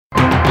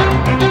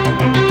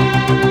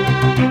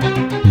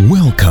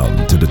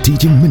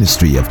teaching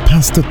ministry of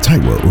Pastor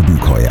Taiwo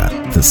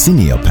Odukoya, the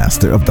senior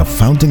pastor of the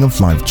Fountain of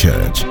Life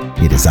Church.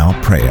 It is our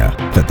prayer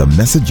that the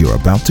message you're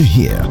about to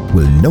hear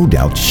will no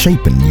doubt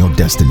shape your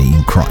destiny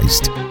in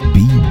Christ.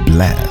 Be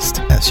blessed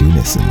as you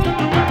listen.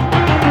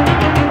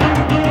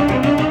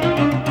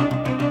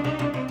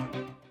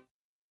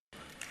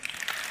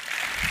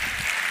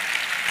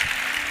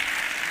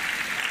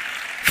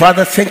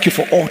 Father, thank you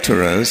for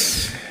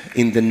utterance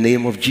in the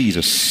name of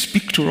Jesus.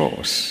 Speak to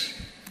us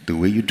the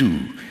way you do,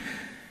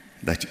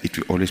 that it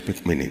will always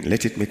make meaning.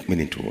 Let it make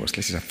meaning to us.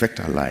 Let it affect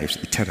our lives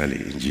eternally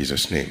in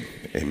Jesus' name.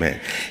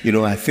 Amen. You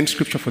know, I think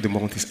scripture for the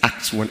month is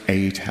Acts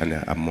 1:8 and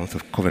a month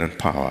of covenant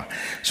power.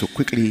 So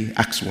quickly,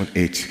 Acts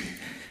 1:8.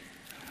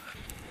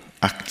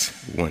 Acts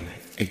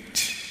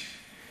 1:8.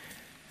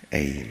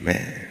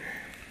 Amen.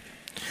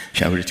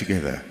 Shall we read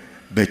together?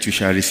 But you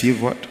shall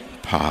receive what?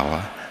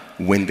 Power.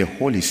 When the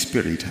Holy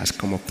Spirit has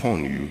come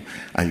upon you,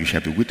 and you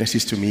shall be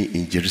witnesses to me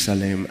in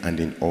Jerusalem and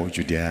in all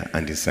Judea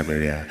and in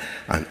Samaria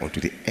and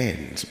unto the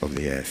ends of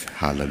the earth.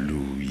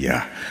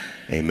 Hallelujah.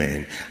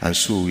 Amen. And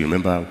so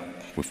remember,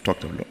 we've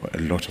talked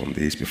a lot on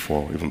this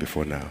before, even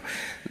before now,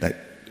 that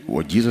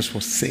what Jesus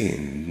was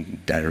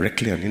saying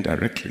directly and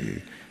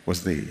indirectly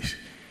was this: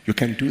 you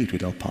can do it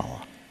without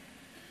power.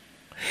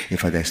 In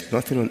fact, there's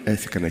nothing on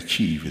earth you can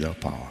achieve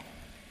without power.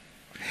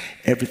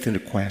 Everything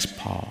requires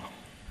power.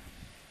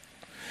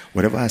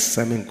 Whatever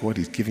assignment God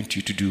is giving to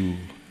you to do,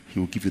 He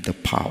will give you the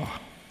power.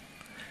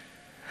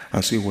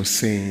 And so He was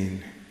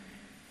saying,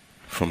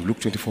 from Luke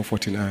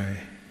 24:49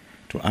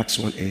 to Acts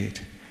 1:8,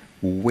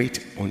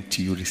 wait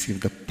until you receive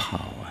the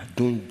power.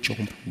 Don't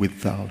jump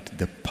without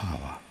the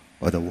power.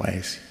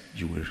 Otherwise,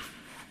 you will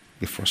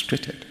be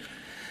frustrated.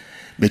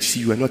 But see,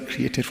 you are not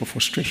created for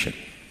frustration.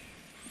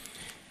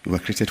 You are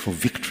created for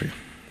victory.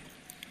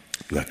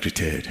 You are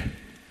created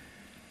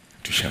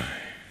to shine.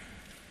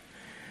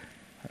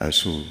 And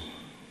so,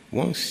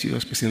 one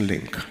serious person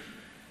link,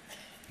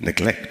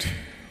 neglect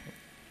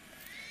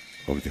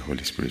of the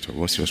Holy Spirit, or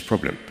one serious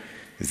problem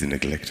is the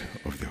neglect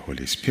of the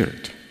Holy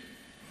Spirit.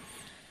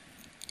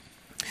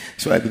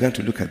 So I began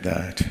to look at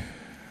that,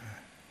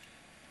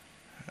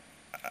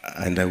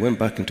 and I went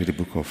back into the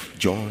book of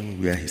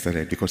John where he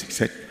started, because he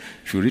said,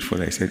 if you read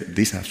further, he said,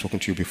 this I've spoken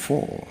to you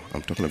before.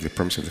 I'm talking of the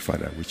promise of the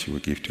Father, which He will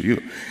give to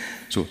you.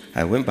 So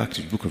I went back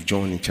to the book of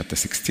John in chapter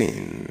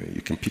 16.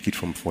 You can pick it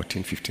from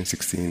 14, 15,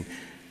 16.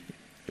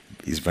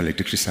 His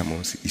valedictory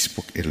sermons, he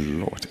spoke a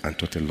lot and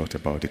taught a lot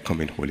about the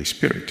coming Holy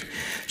Spirit.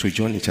 So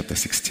John in chapter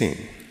 16,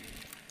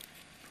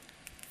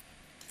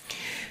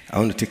 I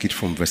want to take it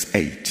from verse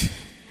 8.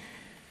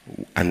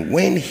 And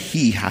when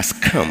He has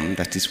come,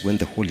 that is when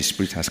the Holy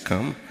Spirit has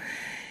come,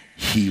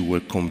 He will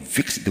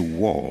convict the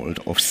world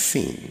of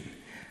sin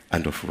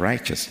and of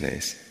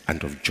righteousness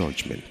and of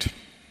judgment.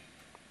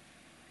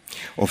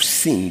 Of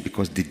sin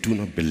because they do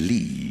not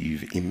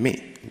believe in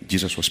me.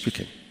 Jesus was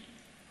speaking.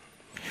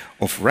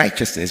 Of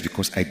righteousness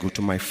because I go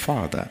to my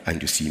Father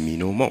and you see me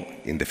no more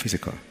in the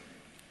physical.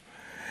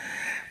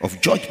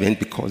 Of judgment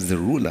because the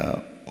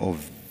ruler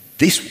of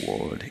this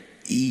world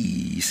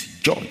is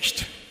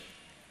judged.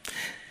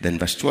 Then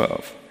verse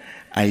 12,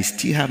 I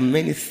still have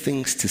many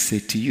things to say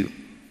to you,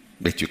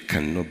 but you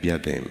cannot bear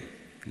them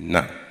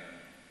now.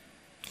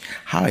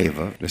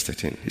 However, verse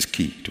 13 is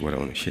key to what I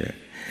want to share.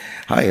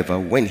 However,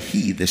 when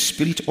He, the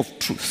Spirit of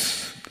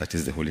truth, that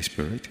is the Holy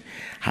Spirit,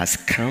 has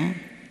come,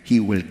 He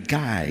will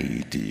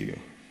guide you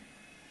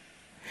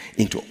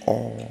into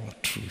all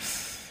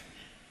truth.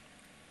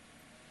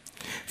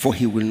 For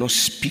He will not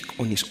speak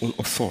on His own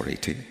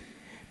authority,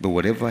 but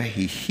whatever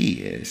He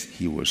hears,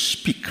 He will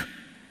speak,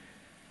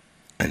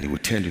 and He will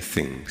tell you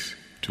things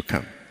to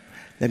come.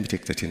 Let me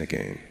take 13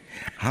 again.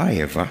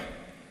 However,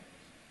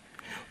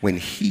 when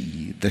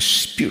He, the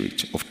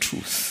Spirit of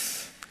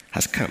truth,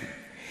 has come,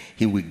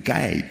 He will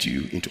guide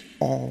you into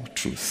all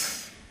truth.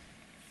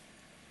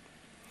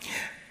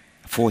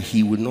 For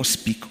He will not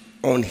speak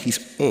on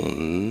His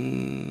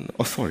own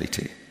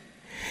authority,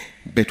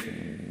 but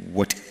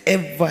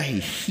whatever He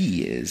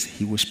hears,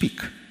 He will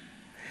speak,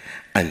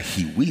 and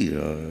He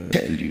will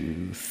tell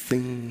you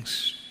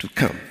things to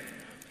come.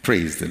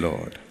 Praise the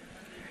Lord.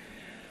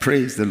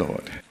 Praise the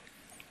Lord.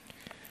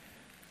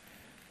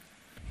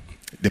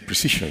 The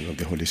precision of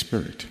the Holy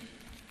Spirit.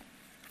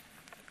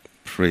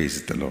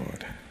 Praise the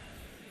Lord.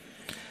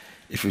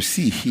 If you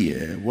see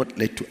here, what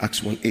led to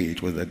Acts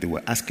 1:8 was that they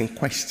were asking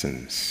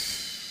questions.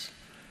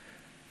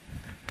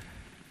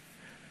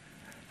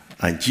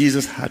 And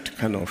Jesus had to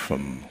kind of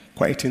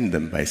quieten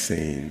them by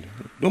saying,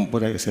 don't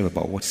bother yourself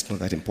about what's not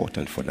that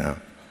important for now.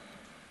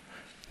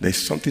 There's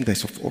something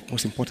that's of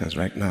utmost importance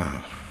right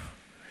now.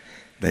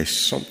 There's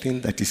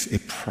something that is a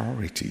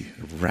priority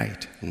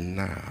right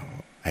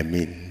now. I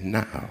mean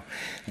now.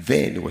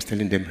 Then he was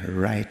telling them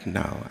right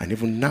now. And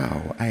even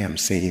now, I am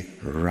saying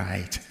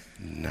right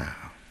now.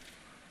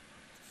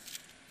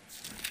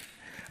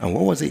 And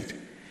what was it?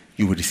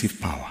 You will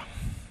receive power.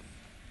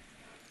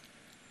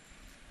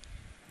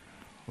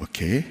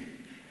 Okay?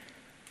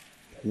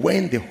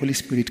 When the Holy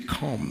Spirit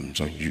comes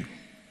on you.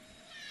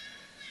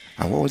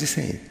 And what was he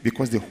saying?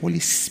 Because the Holy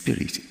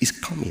Spirit is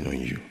coming on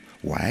you.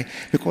 Why?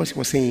 Because he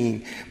was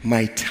saying,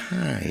 my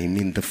time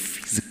in the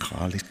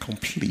physical is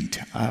complete.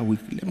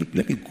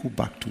 Let me go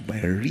back to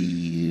my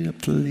real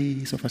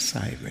place of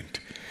assignment.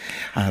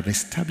 I have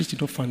established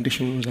enough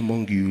foundations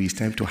among you. It's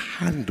time to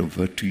hand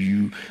over to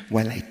you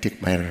while I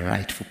take my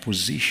rightful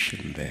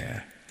position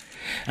there.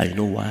 And you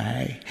know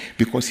why?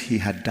 Because he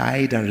had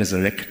died and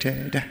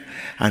resurrected,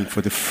 and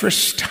for the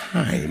first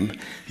time,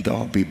 there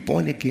will be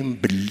born-again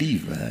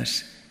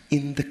believers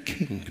in the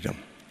kingdom.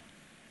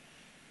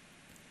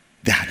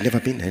 There had never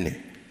been any.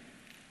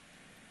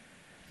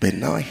 But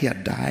now he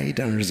had died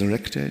and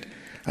resurrected,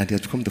 and he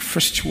has become the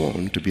first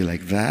one to be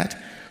like that.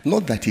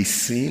 Not that he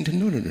sinned.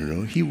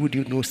 No. He who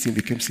did no sin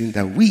became sin,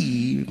 that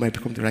we might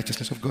become the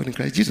righteousness of God in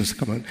Christ Jesus.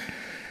 Come on.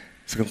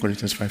 2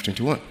 Corinthians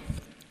 5:21.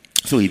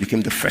 So he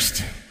became the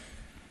first.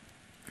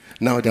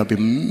 Now there will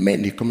be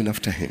many coming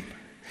after him.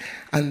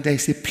 And there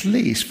is a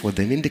place for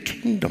them in the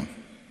kingdom.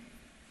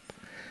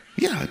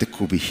 Yeah, they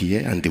could be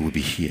here and they will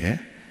be here.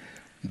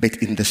 But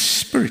in the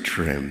spirit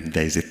realm,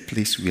 there is a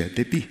place where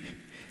they be.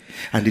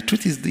 And the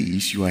truth is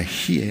this, you are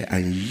here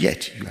and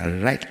yet you are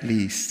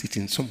rightly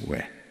sitting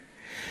somewhere.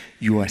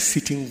 You are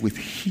sitting with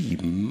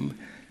him,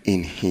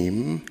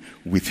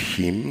 with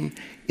him,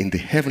 in the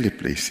heavenly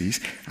places,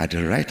 at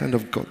the right hand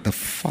of God the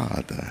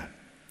Father.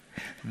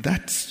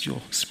 That's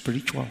your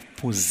spiritual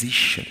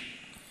position.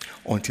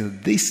 Until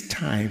this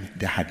time,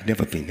 there had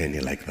never been any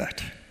like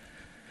that.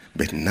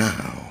 But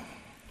now,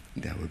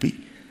 there will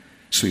be.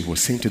 So he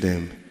was saying to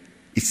them,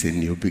 it's a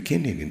new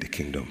beginning in the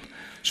kingdom.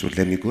 So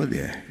let me go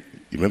there.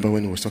 You remember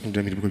when he was talking to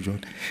them in the book of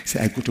John? He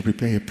said, I go to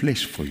prepare a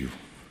place for you.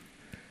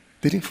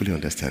 They didn't fully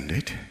understand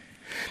it.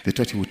 They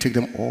thought he would take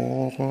them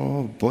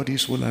all, body,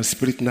 soul, and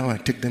spirit now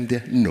and take them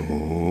there.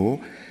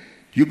 No.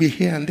 You'll be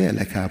here and there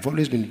like I've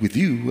always been with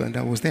you and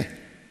I was there.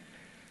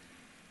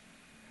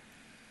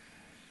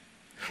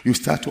 You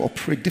start to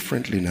operate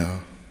differently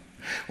now.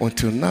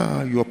 Until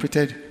now, you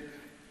operated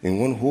in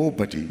one whole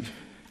body,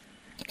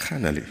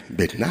 carnally.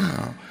 But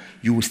now,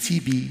 you will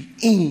still be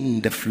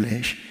in the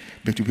flesh,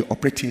 but you'll be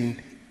operating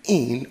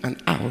in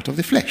and out of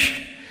the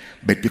flesh.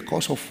 But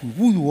because of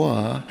who you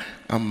are,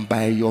 and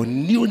by your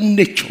new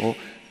nature,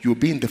 you'll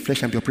be in the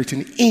flesh and be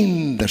operating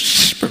in the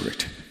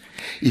spirit.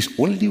 It's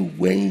only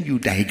when you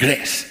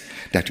digress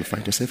that you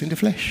find yourself in the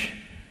flesh.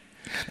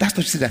 That's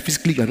not to say that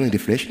physically you are not in the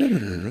flesh. No,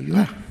 you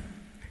are.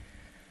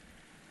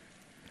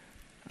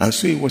 And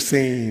so he was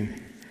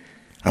saying,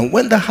 and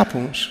when that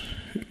happens,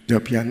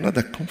 there'll be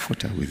another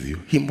comforter with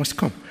you. He must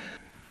come.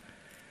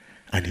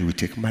 And he will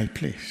take my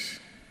place.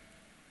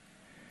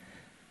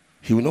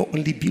 He will not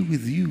only be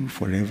with you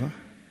forever,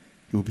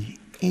 he will be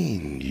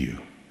in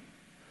you.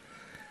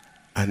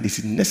 And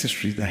it's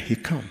necessary that he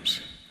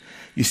comes.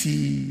 You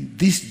see,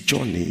 this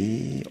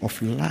journey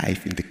of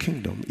life in the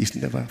kingdom is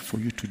never for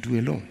you to do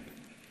alone.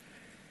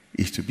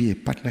 It's to be a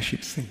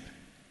partnership thing.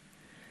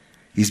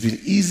 It's been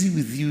easy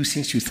with you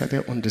since you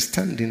started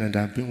understanding, and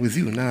I've been with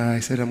you. Now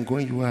I said, I'm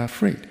going, you are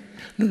afraid.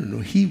 No.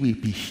 He will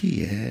be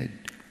here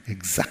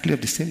exactly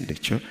of the same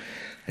nature,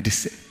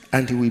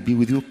 and he will be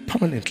with you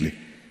permanently.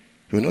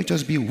 He will not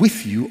just be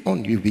with you,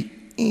 on you, he will be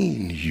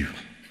in you.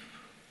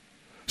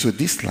 So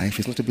this life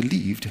is not to be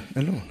lived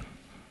alone.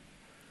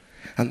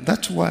 And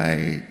that's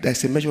why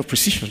there's a measure of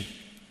precision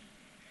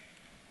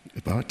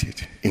about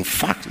it. In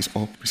fact, it's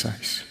all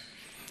precise.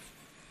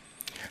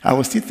 I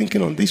was still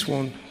thinking on this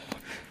one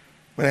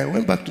when I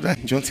went back to that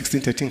in John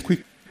 16:13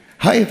 quick.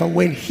 However,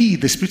 when he,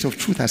 the Spirit of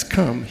truth, has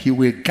come, he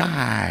will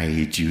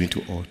guide you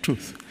into all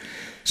truth.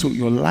 So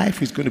your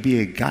life is going to be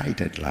a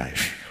guided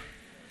life.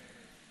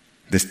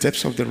 The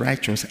steps of the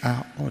righteous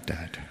are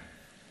ordered.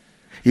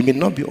 It may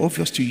not be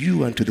obvious to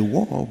you and to the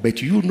world,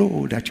 but you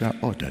know that you are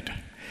ordered.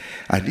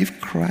 And if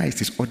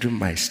Christ is ordering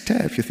my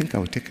step, you think I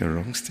will take a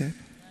wrong step?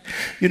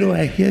 You know,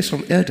 I hear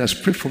some elders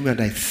pray for me,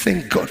 and I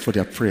thank God for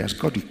their prayers.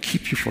 God will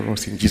keep you for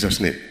us in Jesus'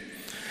 name.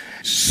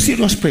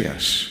 Serious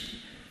prayers.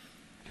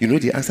 You know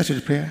the answer to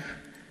the prayer?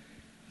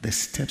 The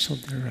steps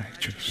of the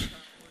righteous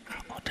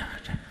are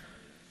ordered.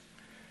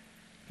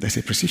 There's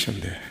a precision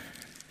there.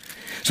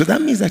 So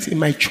that means that in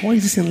my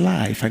choices in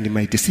life and in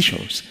my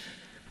decisions,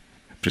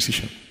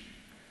 precision,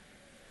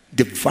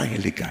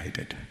 divinely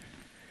guided.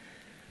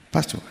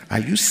 Pastor, are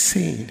you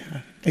saying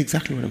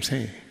exactly what I'm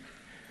saying?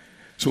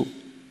 So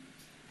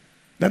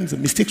that means the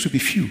mistakes will be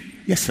few.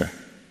 Yes, sir.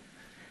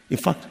 In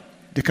fact,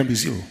 there can be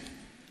zero.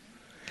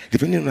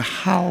 Depending on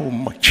how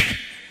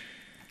much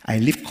I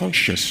live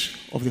conscious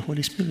of the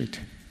Holy Spirit,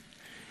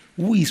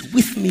 who is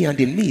with me and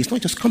in me. It's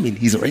not just coming,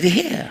 he's already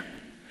here.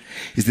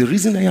 It's the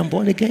reason I am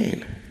born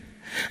again.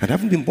 And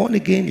having been born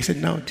again, he said,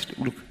 now,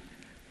 look,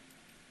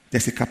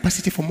 there's a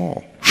capacity for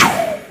more.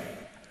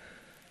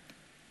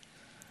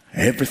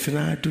 Everything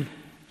I do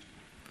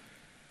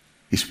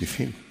is with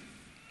him.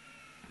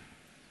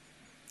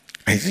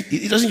 And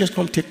it doesn't just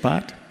come take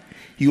part.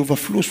 He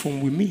overflows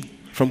from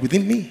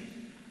within me.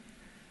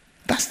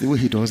 That's the way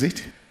he does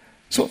it.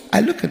 So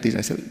I look at this,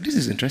 I said, this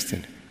is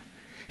interesting.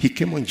 He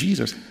came on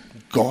Jesus,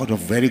 God of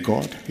very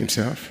God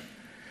himself,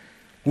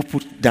 who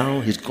put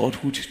down his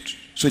godhood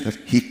so that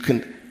he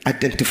can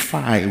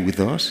identify with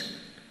us.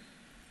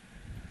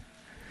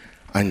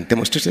 and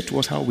demonstrated to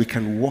us how we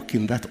can walk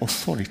in that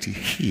authority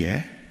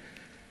here.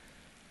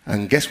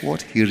 And guess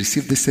what? He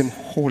received the same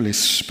Holy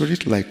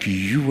Spirit like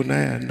you and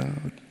I are now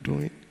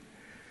doing.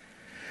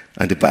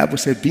 And the Bible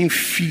said, being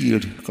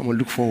filled, come on,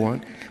 look for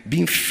one,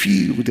 being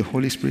filled with the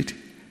Holy Spirit,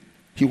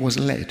 he was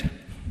led.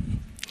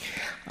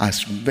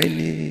 As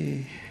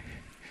many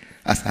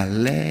as are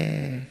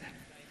led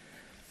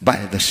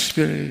by the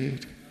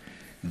Spirit,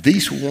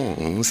 these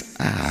ones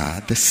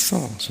are the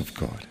sons of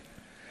God.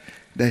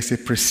 There is a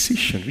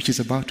precision which is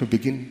about to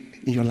begin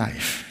in your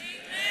life.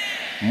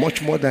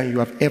 Much more than you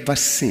have ever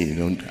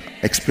seen and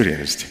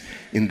experienced,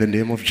 in the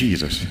name of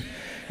Jesus.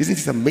 Isn't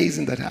it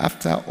amazing that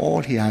after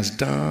all he has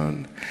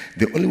done,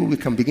 the only way we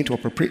can begin to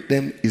appropriate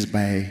them is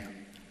by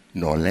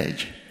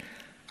knowledge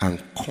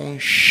and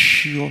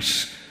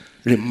conscious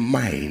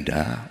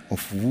reminder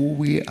of who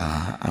we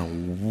are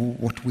and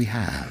what we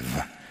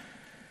have.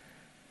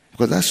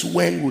 Because that's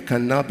when we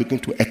can now begin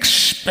to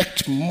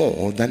expect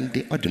more than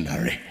the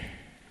ordinary.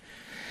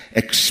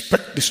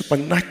 Expect the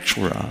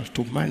supernatural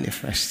to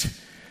manifest,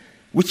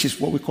 which is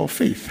what we call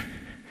faith,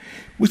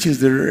 which is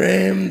the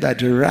realm that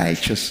the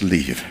righteous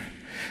live.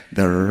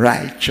 The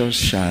righteous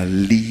shall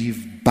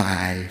live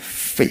by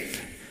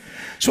faith.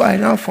 So I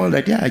now found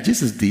that, yeah,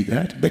 Jesus did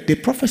that, but the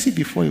prophecy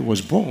before he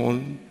was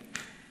born,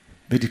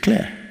 they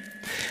declare.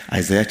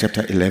 Isaiah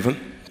chapter 11.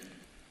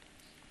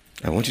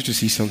 I want you to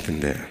see something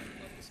there.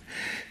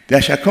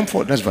 There shall come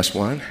forth, that's verse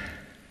 1,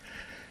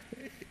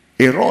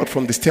 a rod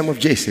from the stem of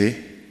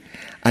Jesse,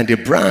 and a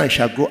branch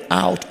shall grow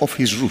out of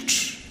his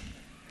roots.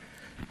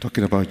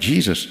 Talking about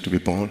Jesus to be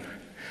born.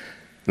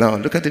 Now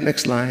look at the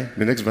next line,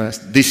 the next verse.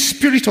 The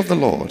Spirit of the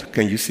Lord,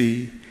 can you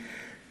see?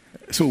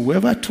 So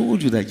whoever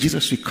told you that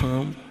Jesus will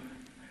come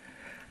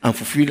and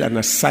fulfill an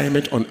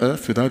assignment on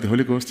earth without the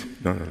Holy Ghost?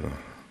 No.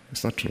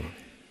 It's not true.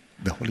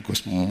 The Holy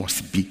Ghost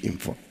must be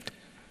involved.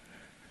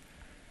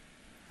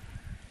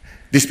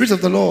 The Spirit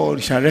of the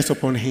Lord shall rest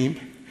upon him,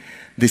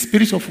 the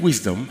Spirit of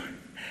wisdom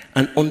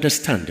and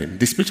understanding,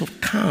 the Spirit of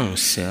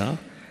counsel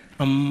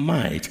and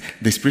might,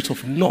 the Spirit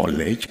of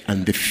knowledge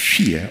and the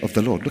fear of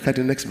the Lord. Look at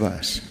the next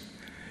verse.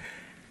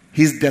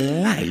 His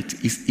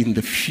delight is in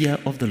the fear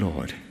of the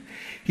Lord.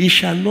 He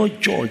shall not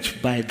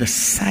judge by the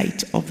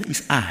sight of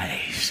his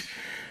eyes,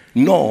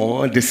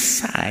 nor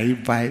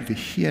decide by the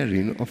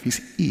hearing of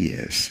his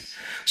ears.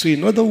 So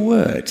in other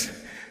words,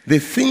 the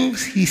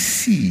things he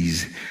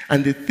sees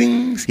and the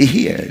things he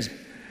hears,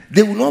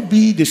 they will not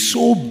be the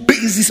sole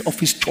basis of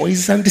his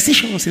choices and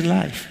decisions in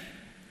life.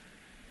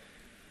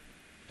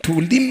 To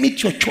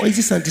limit your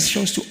choices and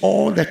decisions to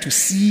all that you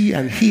see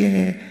and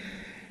hear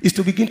is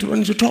to begin to run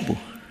into trouble.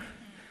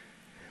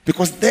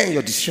 Because then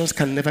your decisions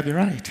can never be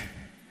right.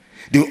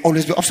 They will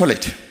always be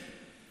obsolete.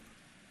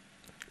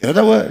 In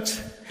other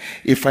words,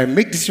 if I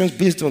make decisions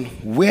based on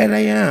where I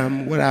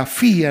am, what I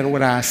feel, and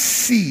what I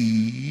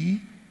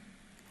see,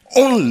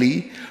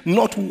 only,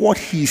 not what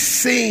he's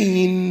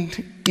saying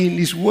in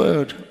his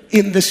word,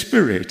 in the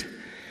Spirit,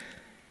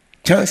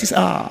 chances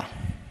are,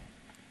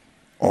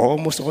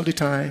 almost all the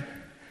time,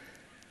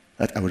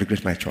 that I will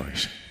regret my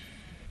choice.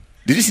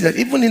 Did you see that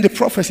even in the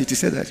prophecy it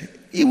said that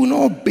he will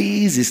not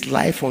base his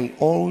life on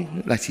all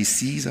that he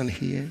sees and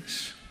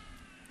hears,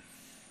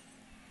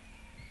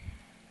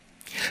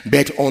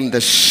 but on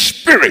the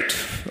Spirit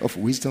of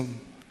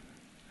wisdom,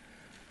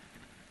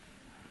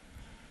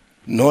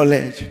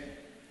 knowledge,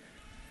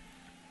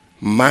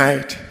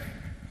 might,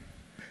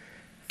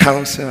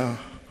 counsel,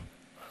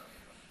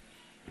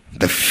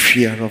 the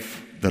fear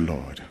of the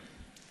Lord.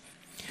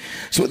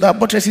 So that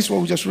buttresses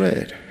what we just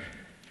read.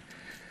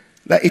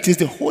 That it is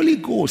the Holy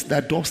Ghost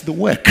that does the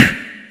work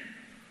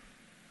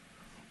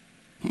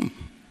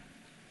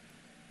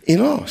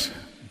in us.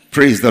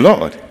 Praise the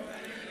Lord.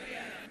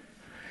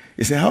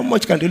 You say, how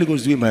much can the Holy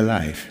Ghost do in my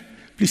life?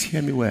 Please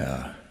hear me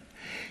well.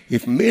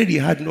 If Mary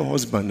had no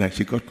husband and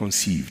she got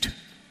conceived,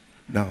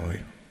 now,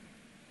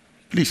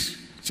 please,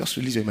 just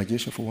release your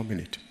imagination for 1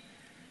 minute.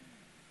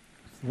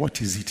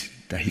 What is it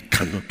that he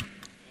cannot do?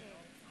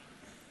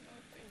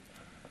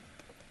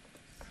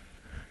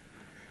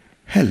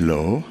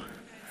 Hello?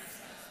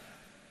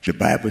 The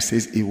Bible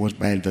says it was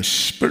by the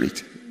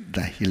Spirit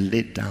that he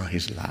laid down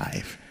his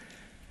life.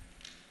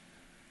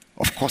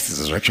 Of course,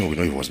 his resurrection, we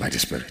know it was by the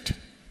Spirit.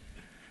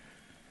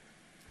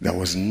 There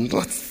was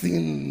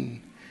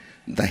nothing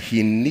that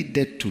he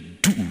needed to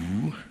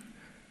do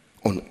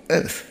on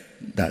earth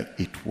that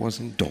it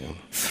wasn't done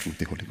through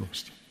the Holy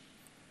Ghost.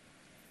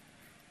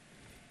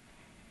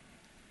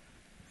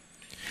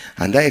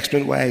 And that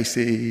explains why he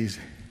says,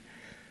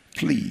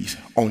 please,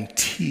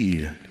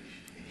 until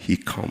he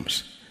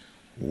comes,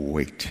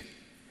 wait.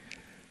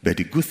 But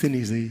the good thing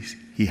is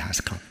he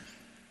has come.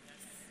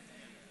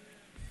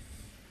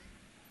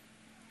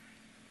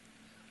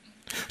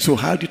 So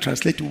how do you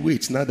translate to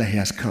wait now that he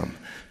has come?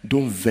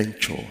 Don't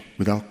venture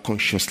without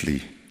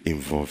consciously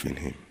involving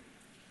him.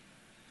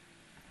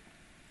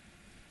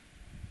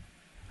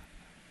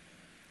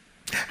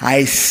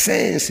 I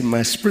sense in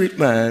my spirit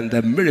man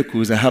that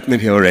miracles are happening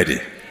here already.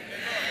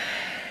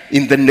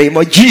 In the name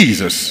of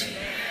Jesus.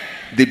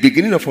 the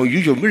beginning of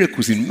unusual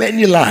miracles in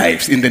many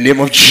lives in the name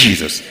of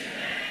Jesus.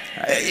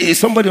 Is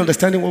somebody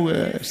understanding what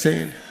we're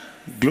saying?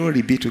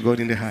 Glory be to God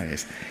in the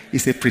highest.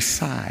 It's a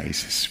precise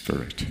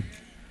spirit.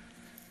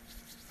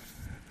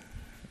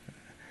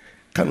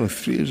 Kind of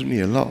thrills me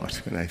a lot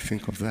when I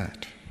think of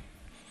that.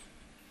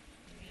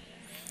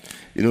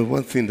 You know,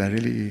 one thing that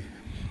really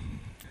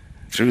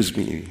thrills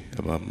me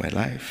about my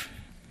life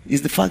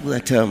is the fact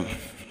that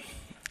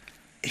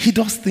he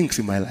does things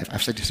in my life.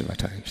 I've said this several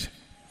times.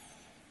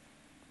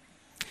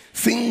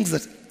 Things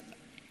that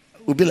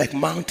will be like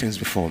mountains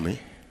before me,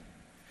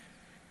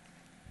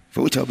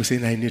 for which I'll be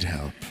saying, I need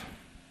help.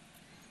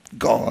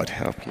 God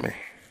help me.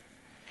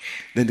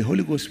 Then the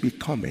Holy Ghost will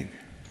come in.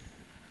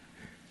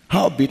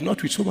 Howbeit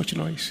not with so much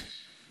noise.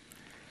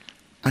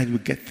 And we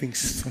get things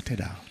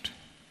sorted out.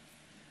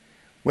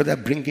 Whether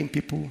bringing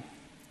people,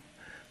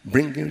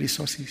 bringing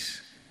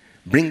resources,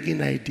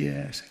 bringing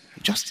ideas,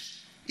 it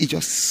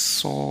just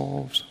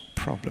solves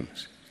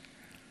problems.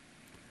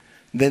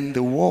 Then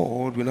the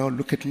world will now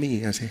look at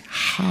me and say,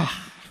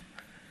 ha,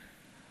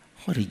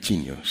 what a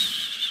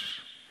genius.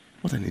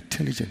 What an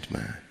intelligent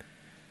man.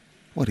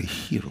 What a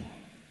hero.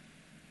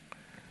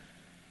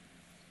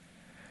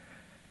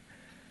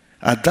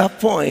 At that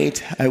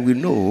point, I will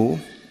know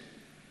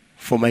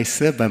for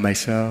myself, by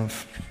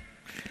myself,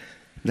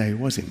 that it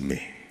wasn't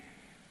me.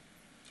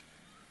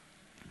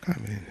 I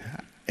mean,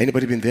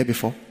 anybody been there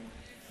before?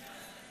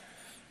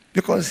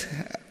 Because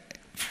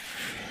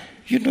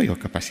you know your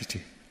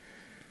capacity.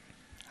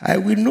 I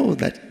will know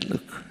that,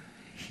 look,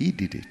 he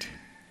did it.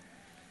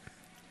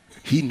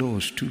 He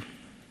knows too.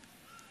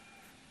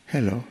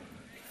 Hello?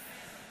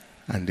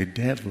 And the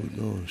devil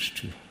knows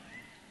too.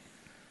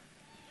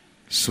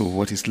 So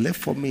what is left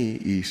for me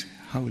is,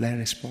 how will I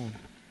respond?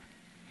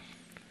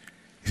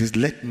 He says,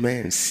 let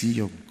men see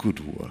your good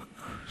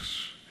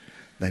works,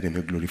 that they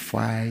may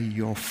glorify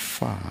your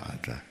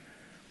Father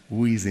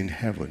who is in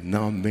heaven.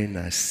 Now men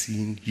are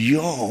seeing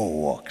your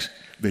works,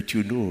 but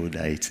you know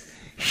that it's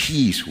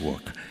his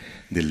work.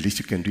 The least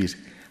you can do is,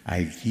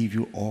 I give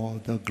you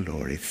all the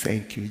glory.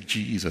 Thank you,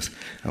 Jesus.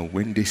 And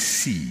when they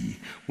see,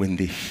 when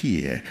they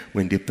hear,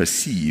 when they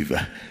perceive,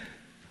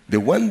 the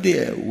one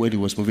there when he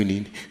was moving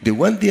in, the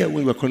one there when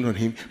we were calling on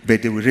him,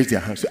 but they will raise their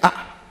hands.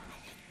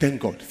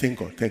 Thank God, thank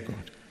God, thank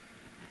God.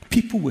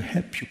 People will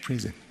help you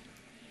praise him.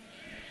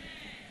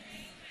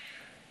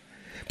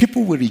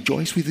 People will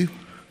rejoice with you.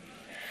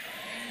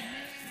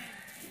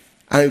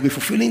 And we're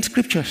fulfilling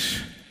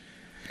scriptures.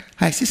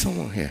 I see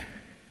someone here.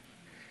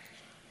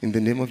 In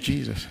the name of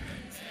Jesus.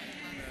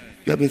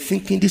 You have been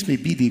thinking this may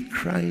be the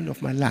crying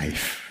of my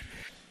life.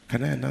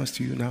 Can I announce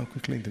to you now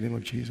quickly in the name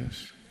of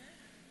Jesus?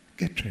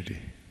 Get ready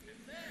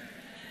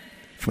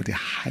for the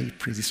high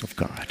praises of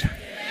God.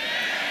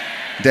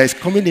 There is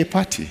coming a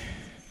party.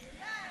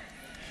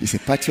 It's a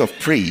party of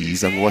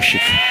praise and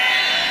worship.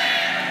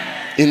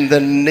 In the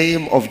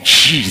name of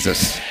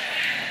Jesus.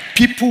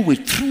 People will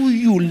through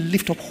you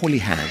lift up holy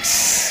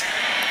hands.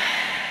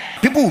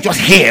 People will just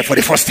hear for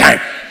the first time.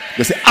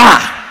 They'll say,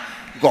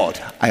 God,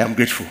 I am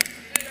grateful.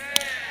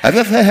 Have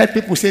you ever heard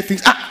people say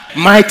things,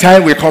 my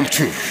time will come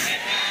too.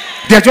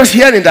 They're just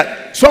hearing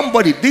that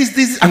somebody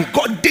this, and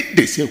God did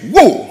this. Say,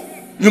 whoa,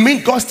 you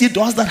mean God still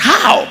does that?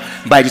 How?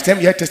 By the time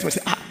you hear testimony,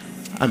 say,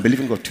 I'm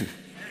believing God too.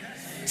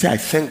 Say, I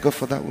thank God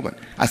for that woman.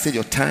 I said,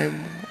 your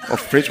time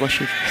of praise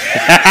worship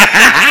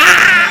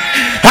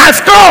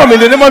has come in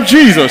the name of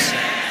Jesus.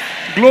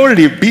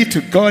 Glory be to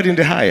God in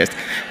the highest.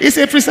 It's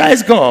a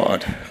precise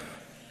God.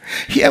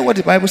 Hear what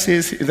the Bible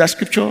says in that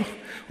scripture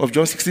of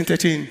John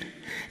 16:13.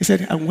 He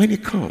said, and when he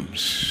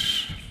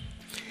comes,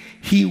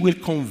 he will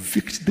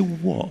convict the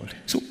world.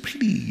 So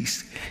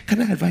please,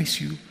 can I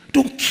advise you,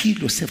 don't kill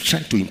yourself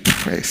trying to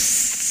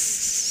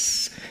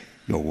impress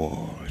your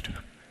world.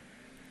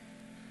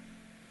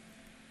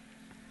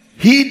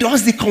 He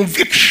does the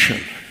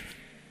conviction.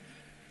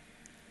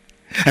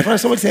 I find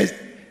somebody says,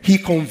 he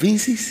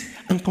convinces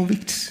and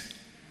convicts.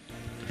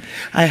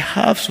 I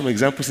have some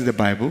examples in the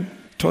Bible.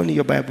 Turn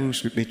your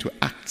Bibles with me to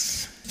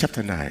Acts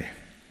chapter 9.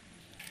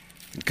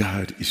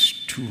 God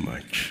is too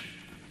much.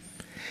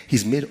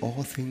 He's made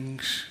all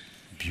things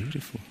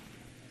beautiful.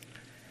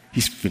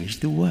 He's finished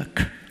the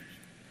work.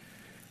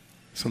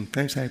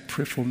 Sometimes I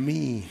pray for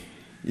me.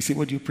 You say,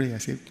 what do you pray? I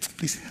say,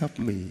 please help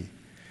me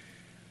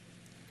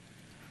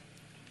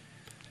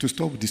to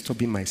stop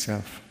disturbing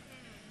myself.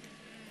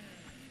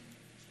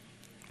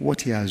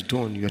 What he has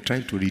done, you're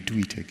trying to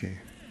redo it again.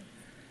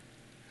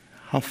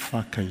 How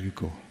far can you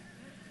go?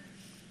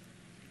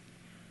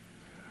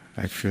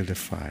 I feel the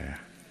fire.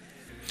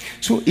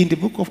 So in the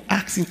book of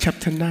Acts in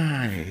chapter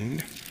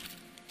 9,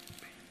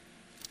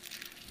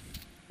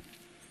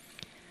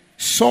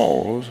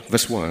 Saul,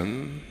 verse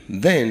 1,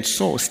 then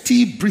Saul,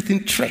 still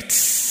breathing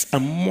threats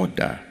and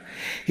murder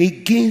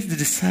against the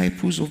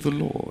disciples of the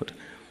Lord,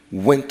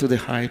 went to the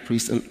high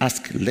priest and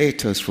asked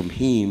letters from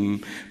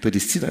him to the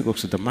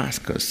synagogues of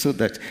Damascus, so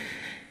that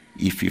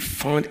if he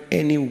found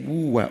any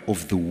who were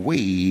of the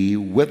way,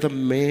 whether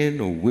men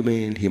or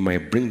women, he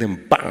might bring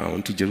them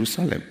bound to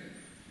Jerusalem.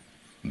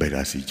 But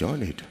as he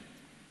journeyed,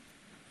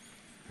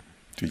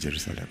 to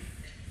Jerusalem.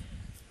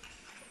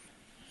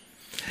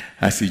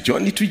 As he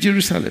journeyed to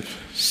Jerusalem,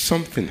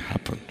 something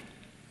happened.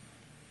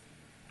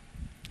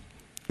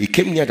 He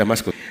came near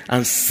Damascus,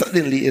 and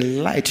suddenly a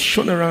light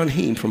shone around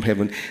him from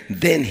heaven.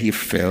 Then he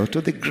fell to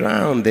the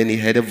ground. Then he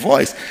heard a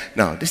voice.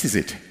 Now, this is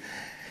it.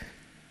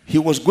 He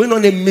was going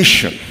on a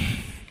mission,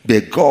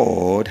 but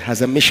God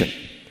has a mission.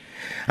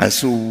 And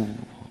so,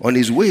 on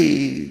his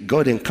way,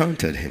 God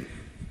encountered him.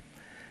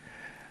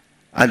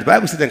 And the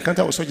Bible said the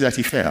encounter was such that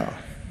he fell.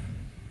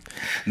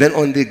 Then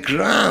on the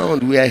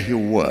ground where he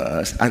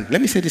was, and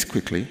let me say this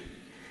quickly,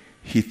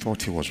 he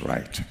thought he was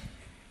right.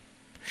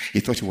 He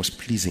thought he was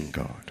pleasing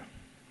God.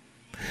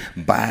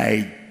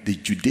 By the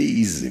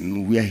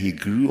Judaism where he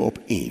grew up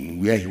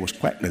in, where he was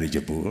quite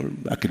knowledgeable,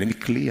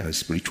 academically and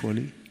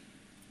spiritually,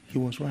 he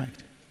was right.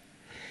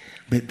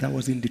 But that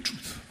wasn't the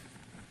truth.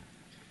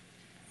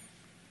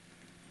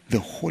 The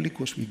Holy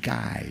Ghost will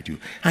guide you.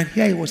 And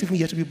here he was even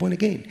yet to be born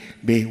again.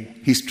 But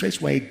his threats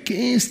were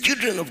against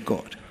children of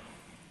God.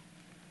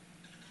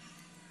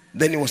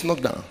 Then he was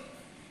knocked down.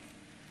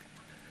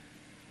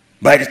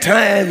 By the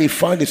time he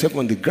found himself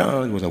on the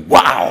ground, he was like,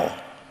 wow!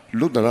 He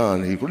looked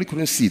around, he really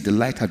couldn't see. The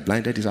light had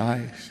blinded his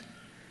eyes.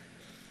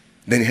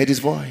 Then he heard his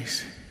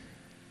voice.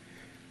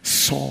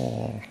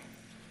 Saul,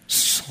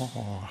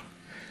 Saul.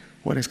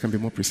 What else can be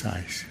more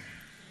precise?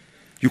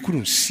 You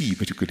couldn't see,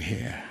 but you could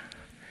hear.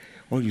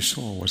 All you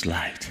saw was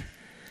light.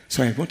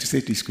 So I want to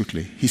say this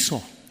quickly. He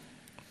saw.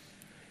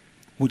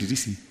 What did he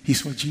see? He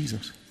saw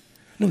Jesus.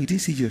 No, he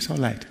didn't see Jesus, he saw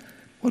light.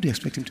 What do you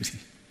expect him to see?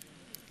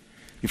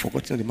 He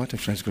forgot on the Mount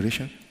of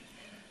Transfiguration.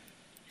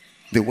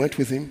 They went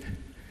with him.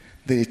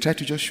 Then he tried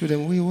to just show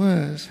them who he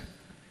was.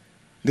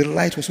 The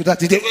light was so that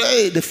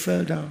they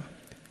fell down.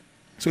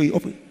 So he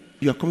opened,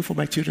 you are coming for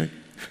my children?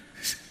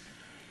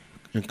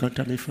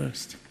 Encounter me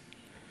first.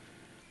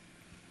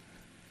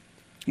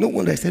 No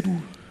wonder I said, who?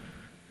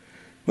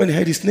 When he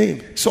heard his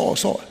name, Saul,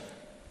 Saul.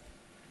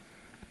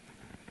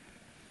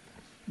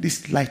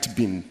 This light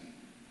beam,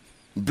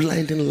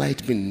 blinding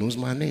light beam knows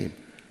my name.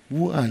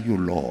 Who are you,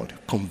 Lord?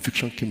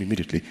 Conviction came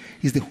immediately.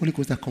 It's the Holy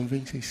Ghost that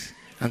convinces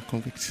and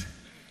convicts.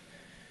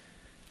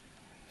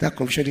 That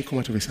conviction didn't come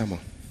out of a sermon.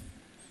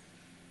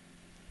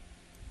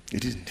 It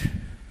didn't.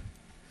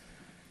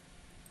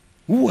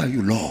 Who are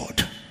you, Lord?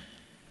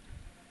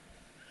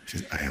 He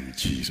says, I am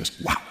Jesus.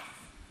 Wow.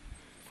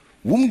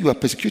 Whom you are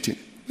persecuting.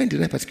 When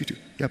did I persecute you?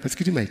 You are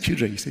persecuting my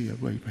children. You say,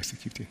 who are you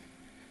persecuting?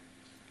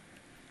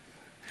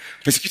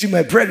 Persecuting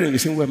my brethren. You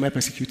say, who am I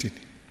persecuting?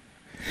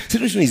 So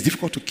it's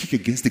difficult to kick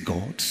against the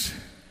gods.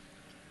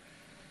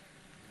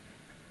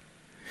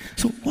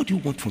 So what do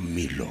you want from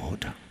me,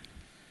 Lord?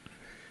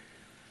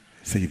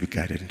 So you'll be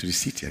guided into the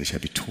city and it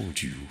shall be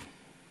told you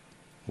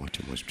what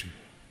you must do.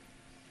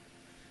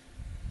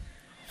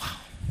 Wow.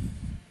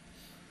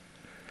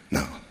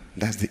 Now,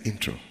 that's the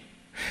intro.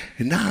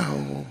 And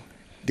now,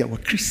 there were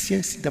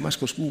Christians in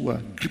Damascus who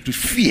were gripped with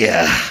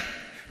fear.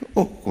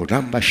 Oh,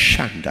 Koramba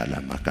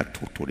Shandala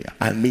Makatotoria.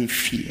 I mean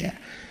fear.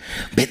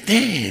 But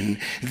then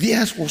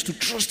theirs was to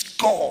trust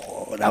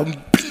God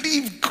and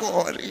believe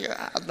God.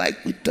 Yeah,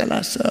 like we tell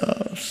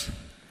ourselves.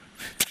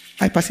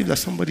 I perceive that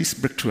somebody's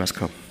breakthrough has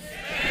come.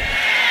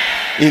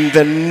 In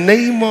the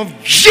name of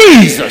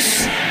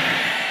Jesus,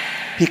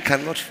 he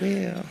cannot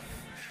fail.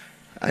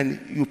 And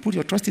you put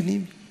your trust in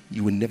him,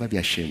 you will never be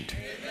ashamed.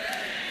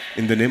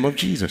 In the name of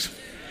Jesus.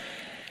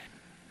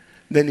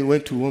 Then he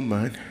went to one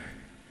man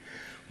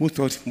who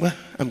thought, well,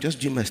 I'm just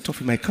doing my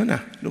stuff in my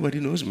corner. Nobody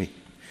knows me. He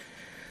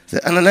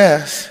said,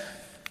 Ananias.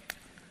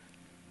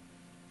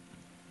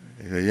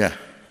 He said, yeah,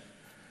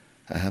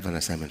 I have an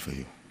assignment for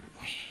you.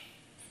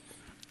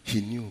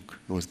 He knew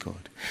it was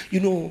God.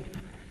 You know,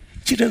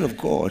 children of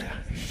God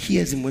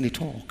hears him when he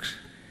talks.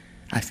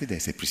 I say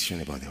there's a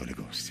precision about the Holy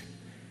Ghost.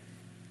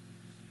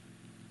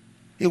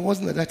 It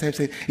wasn't at that time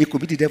saying it could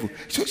be the devil.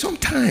 So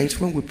sometimes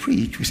when we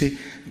preach, we say,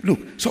 look,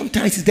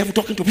 sometimes it's the devil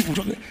talking to people.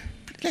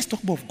 Let's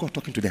talk about God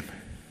talking to them.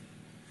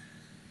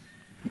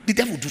 The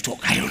devil do talk.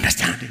 I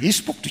understand. He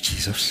spoke to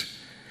Jesus.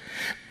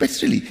 But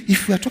really,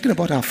 if we are talking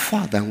about our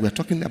Father and we are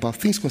talking about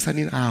things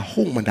concerning our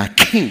home and our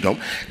kingdom,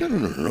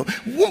 no.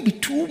 We won't be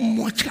too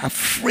much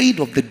afraid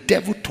of the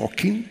devil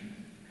talking.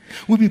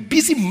 We'll be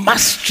busy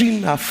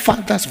mastering our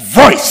Father's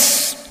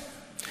voice.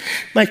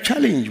 My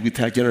challenge with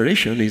our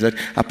generation is that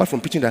apart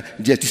from preaching that,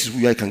 yes, this is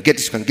where I can get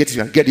this, you can get this,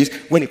 you can get this,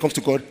 when it comes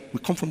to God, we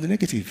come from the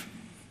negative.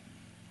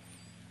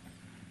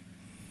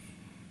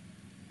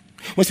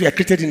 Once we are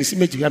created in his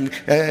image,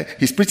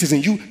 his spirit is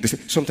in you. They say,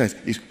 sometimes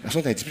the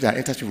spirit that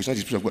enters people is not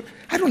the spirit of God.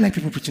 I don't like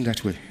people preaching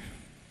that way.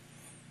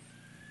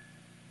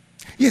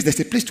 Yes, there's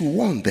a place to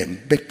warn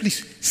them, but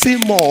please say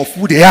more of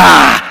who they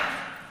are.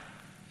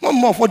 Not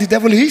more of what the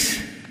devil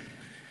is.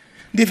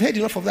 They've heard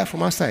enough of that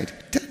from outside.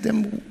 Tell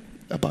them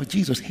about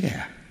Jesus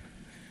here.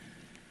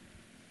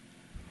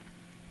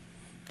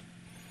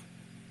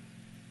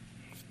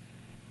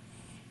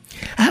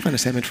 I have an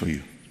assignment for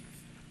you.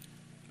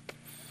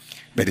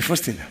 But the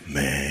first thing,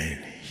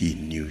 man, he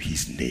knew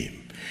his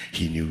name.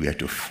 He knew where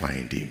to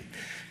find him.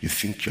 You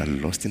think you are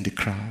lost in the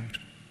crowd?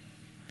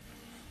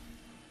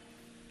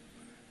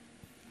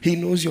 He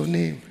knows your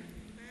name.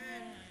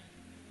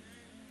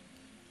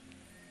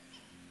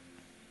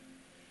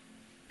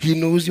 He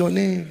knows your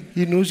name.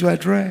 He knows your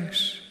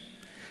address.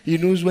 He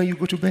knows when you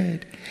go to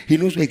bed. He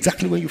knows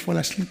exactly when you fall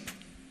asleep.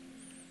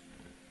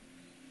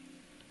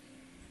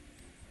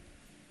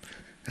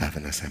 I have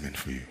an assignment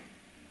for you.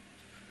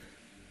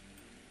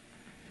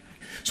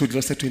 So the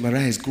Lord said to him,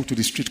 arise, go to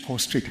the street called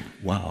Straight.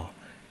 Wow.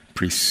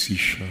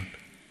 Precision.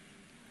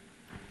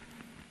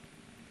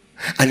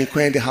 And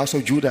inquire in the house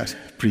of Judas.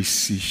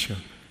 Precision.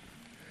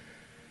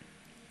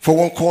 For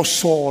one called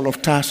Saul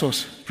of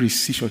Tarsus.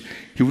 Precision.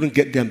 He wouldn't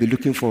get there and be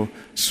looking for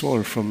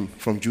Saul from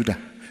Judah.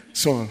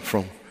 Saul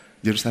from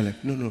Jerusalem.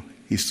 No.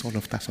 He's Saul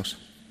of Tarsus.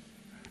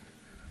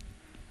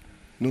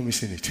 No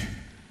missing it.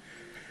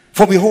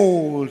 For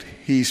behold,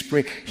 he is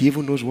praying. He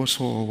even knows what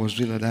Saul was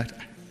doing like that.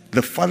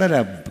 The Father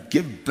that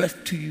gave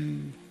birth to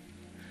you,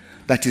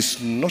 that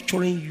is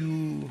nurturing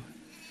you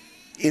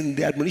in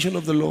the admonition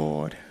of the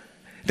Lord,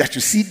 that you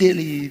see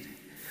daily,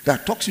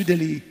 that talks to you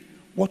daily,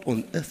 what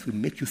on earth will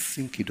make you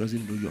think he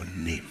doesn't know your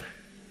name?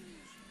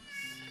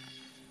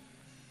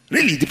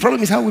 Really, the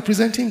problem is how we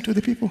present him to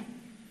the people.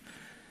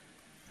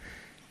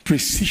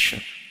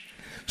 Precision.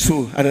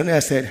 So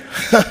Ananias said,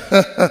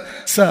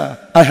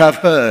 Sir, I have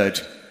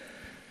heard.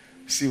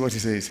 See what he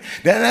says.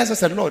 Then Ananias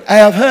said, Lord, I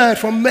have heard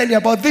from many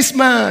about this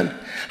man,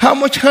 how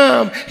much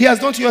harm he has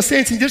done to your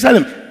saints in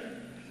Jerusalem.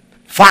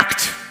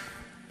 Fact.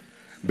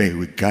 But he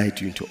will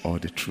guide you into all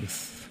the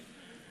truth.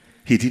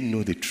 He didn't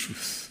know the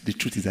truth. The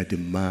truth is that the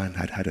man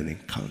had had an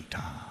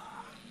encounter.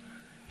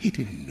 He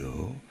didn't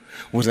know.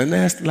 Was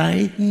Ananias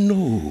lying?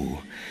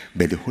 No.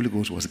 But the Holy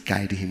Ghost was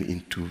guiding him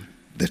into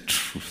the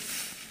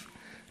truth.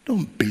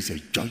 Don't base your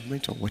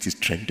judgment on what is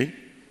trending.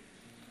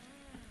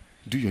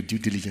 Do your due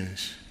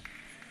diligence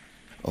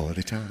all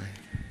the time.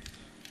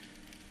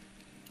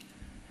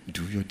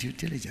 Do your due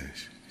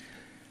diligence.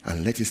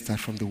 And let it start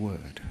from the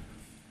word.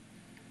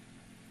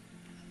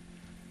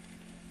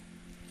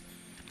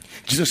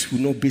 Jesus will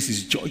not base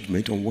his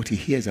judgment on what he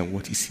hears and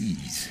what he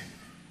sees.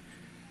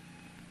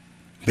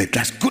 But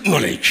that's good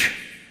knowledge.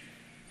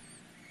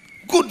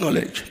 Good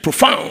knowledge,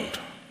 profound,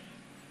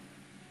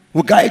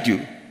 will guide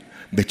you.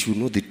 But you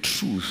know the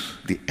truth,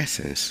 the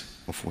essence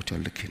of what you're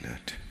looking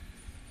at.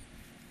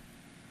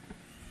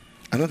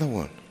 Another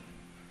one.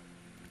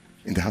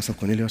 In the house of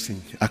Cornelius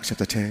in Acts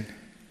chapter 10.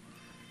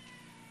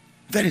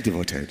 Very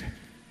devoted.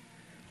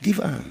 Give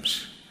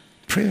alms.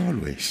 Pray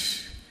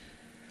always.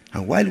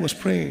 And while he was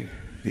praying,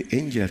 the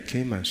angel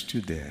came and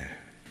stood there.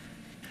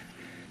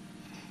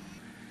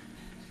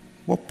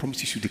 What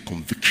promises you the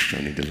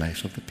conviction in the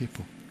lives of the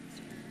people?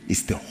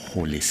 It's the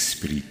Holy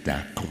Spirit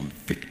that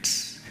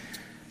convicts.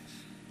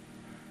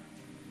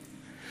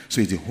 So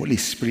it's the Holy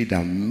Spirit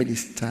that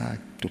ministers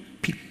to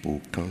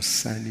people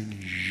concerning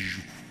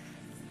you.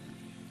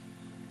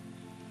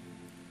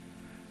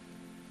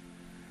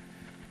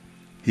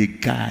 He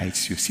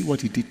guides you. See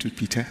what he did to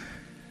Peter?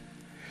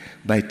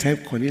 By the time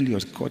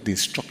Cornelius got the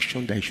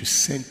instruction that he should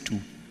send to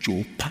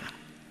Joppa,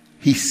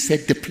 he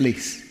set the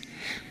place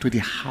to the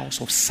house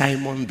of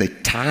Simon the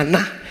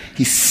Tanner.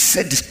 He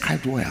said,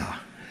 described well.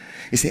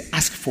 He said,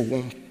 ask for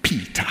one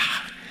Peter.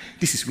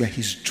 This is where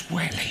he's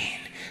dwelling.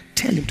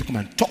 Tell him to come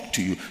and talk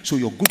to you. So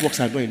your good works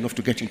are not enough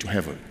to get into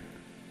heaven.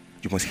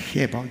 You must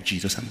hear about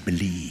Jesus and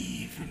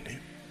believe in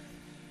him.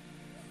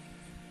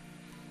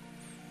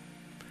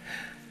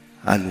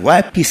 And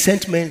while he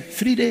sent men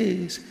 3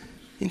 days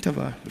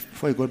interval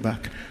before he got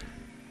back,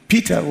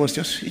 Peter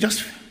he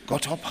just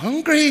got up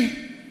hungry.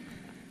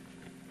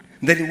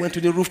 Then he went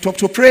to the rooftop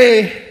to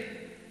pray.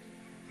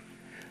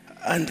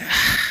 And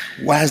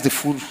whilst the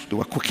food they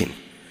were cooking,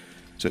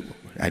 so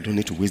I don't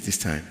need to waste this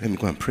time. Let me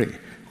go and pray,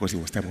 because it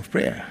was time of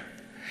prayer.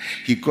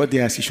 He got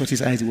there, as he shut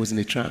his eyes, he was in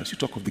a trance. You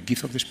talk of the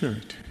gifts of the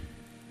Spirit.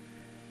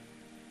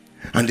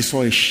 And they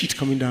saw a sheet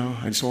coming down,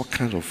 and they saw all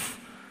kinds of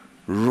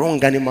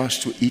wrong animals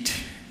to eat.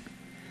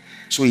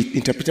 So he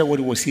interpreted what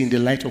he was seeing in the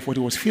light of what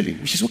he was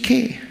feeling, which is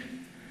okay.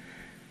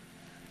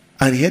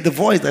 And he heard the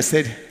voice that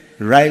said,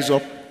 rise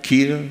up,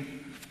 kill,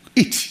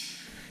 eat.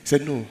 He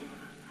said, no,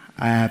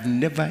 I have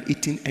never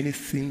eaten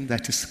anything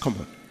that is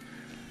common.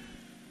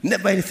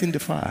 Never anything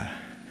defiled.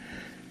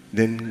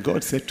 Then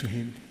God said to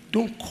him,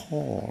 don't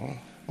call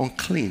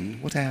unclean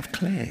what I have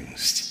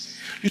cleansed.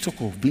 You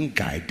talk of being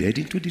guided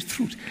into the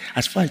truth.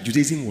 As far as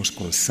Judaism was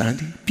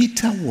concerned,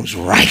 Peter was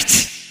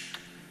right.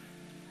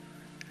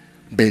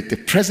 But the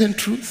present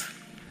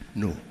truth,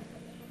 no.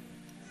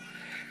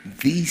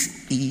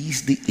 This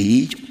is the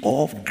age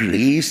of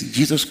grace.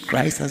 Jesus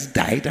Christ has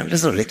died and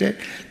resurrected.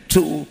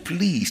 So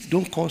please,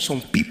 don't call some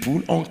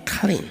people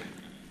unclean.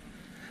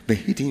 But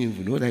he didn't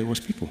even know that it was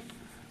people.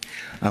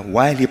 And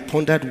while he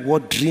pondered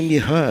what dream he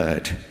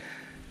heard,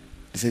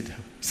 he said,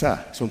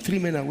 sir, some 3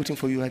 men are waiting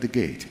for you at the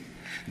gate.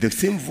 The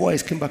same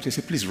voice came back to him and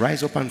said, please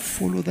rise up and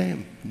follow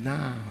them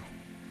now.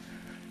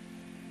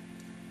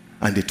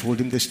 And they told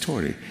him the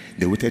story.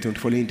 They waited on the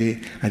following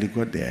day, and he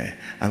got there.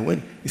 And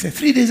when he said,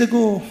 3 days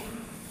ago,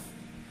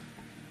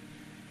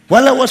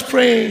 while I was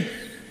praying, he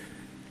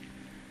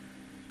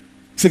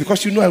said,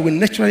 because you know I will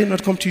naturally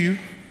not come to you.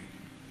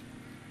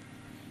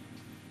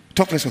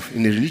 Talk less of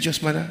in a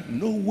religious manner?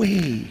 No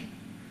way.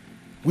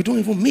 We don't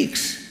even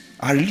mix.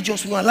 Our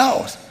religious won't allow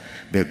us.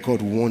 But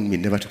God warned me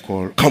never to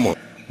call common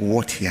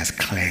what he has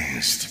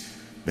cleansed.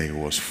 But it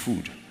was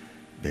food.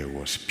 But it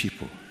was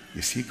people.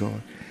 You see,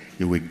 God?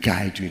 He will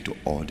guide you into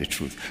all the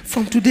truth.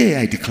 From today,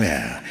 I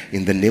declare,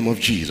 in the name of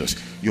Jesus,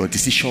 your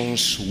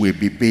decisions will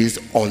be based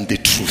on the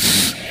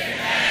truth.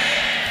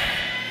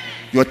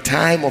 Your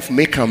time of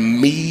make and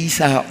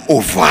miss are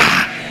over.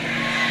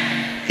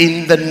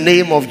 In the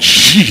name of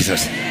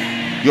Jesus,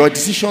 your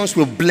decisions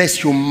will bless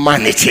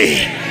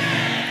humanity.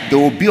 They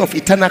will be of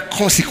eternal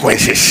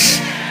consequences.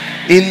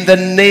 In the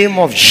name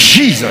of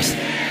Jesus,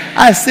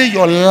 I say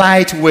your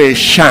light will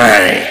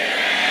shine.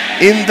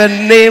 In the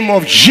name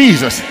of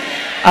Jesus.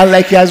 And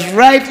like he has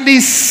rightly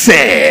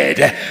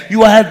said,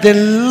 you are the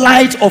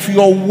light of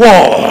your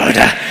world.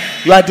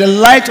 You are the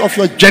light of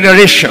your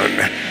generation.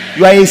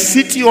 You are a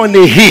city on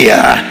a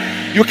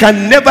hill. You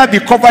can never be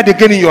covered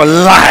again in your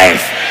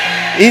life.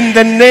 In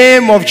the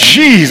name of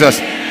Jesus,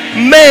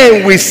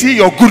 men will see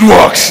your good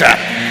works.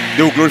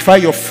 They will glorify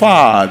your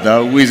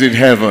Father who is in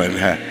heaven.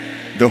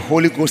 The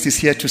Holy Ghost is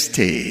here to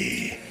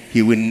stay.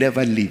 He will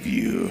never leave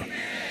you.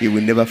 He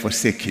will never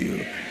forsake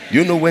you. Do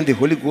you know when the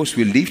Holy Ghost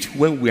will lift?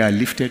 When we are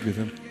lifted with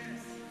him.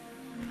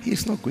 He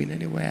is not going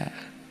anywhere.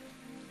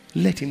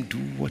 Let him do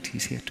what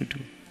he's here to do.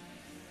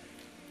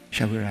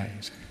 Shall we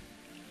rise?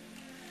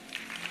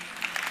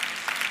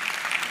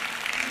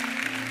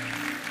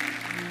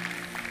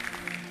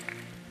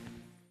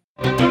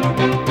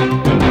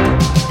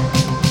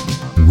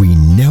 We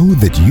know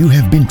that you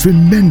have been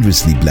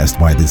tremendously blessed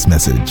by this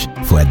message.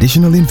 For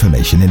additional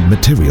information and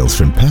materials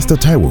from Pastor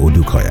Taiwo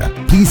Odukoya,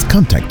 please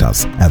contact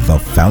us at the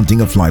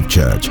Fountain of Life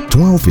Church,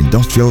 12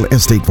 Industrial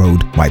Estate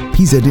Road by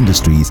PZ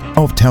Industries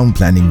of Town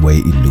Planning Way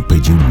in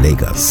Lupeju,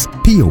 Lagos.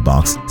 P.O.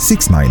 Box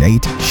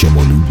 698,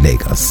 Shemolu,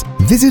 Lagos.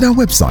 Visit our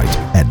website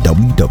at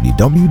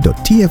www.tfolc.org.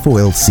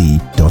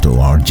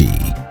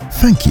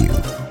 Thank you,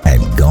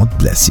 and God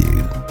bless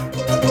you.